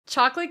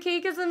Chocolate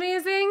cake is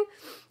amazing.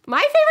 My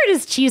favorite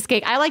is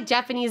cheesecake. I like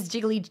Japanese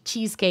jiggly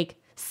cheesecake.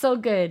 So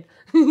good.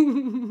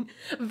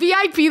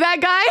 VIP that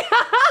guy.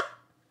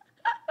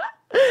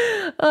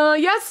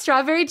 Yes,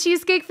 strawberry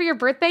cheesecake for your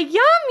birthday.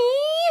 Yummy.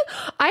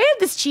 I had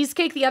this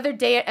cheesecake the other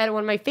day at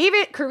one of my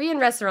favorite Korean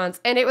restaurants,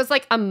 and it was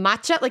like a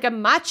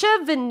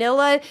matcha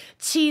vanilla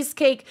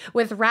cheesecake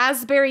with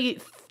raspberry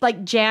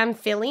like jam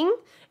filling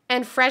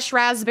and fresh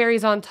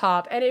raspberries on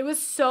top. And it was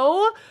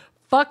so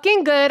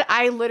fucking good.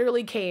 I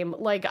literally came.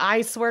 Like,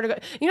 I swear to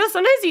God. You know,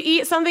 sometimes you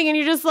eat something and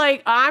you're just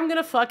like, I'm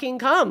gonna fucking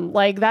come.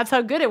 Like, that's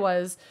how good it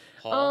was.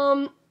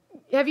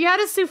 Have you had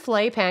a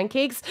souffle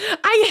pancakes?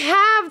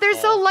 I have. They're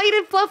so light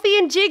and fluffy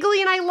and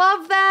jiggly, and I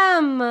love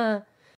them.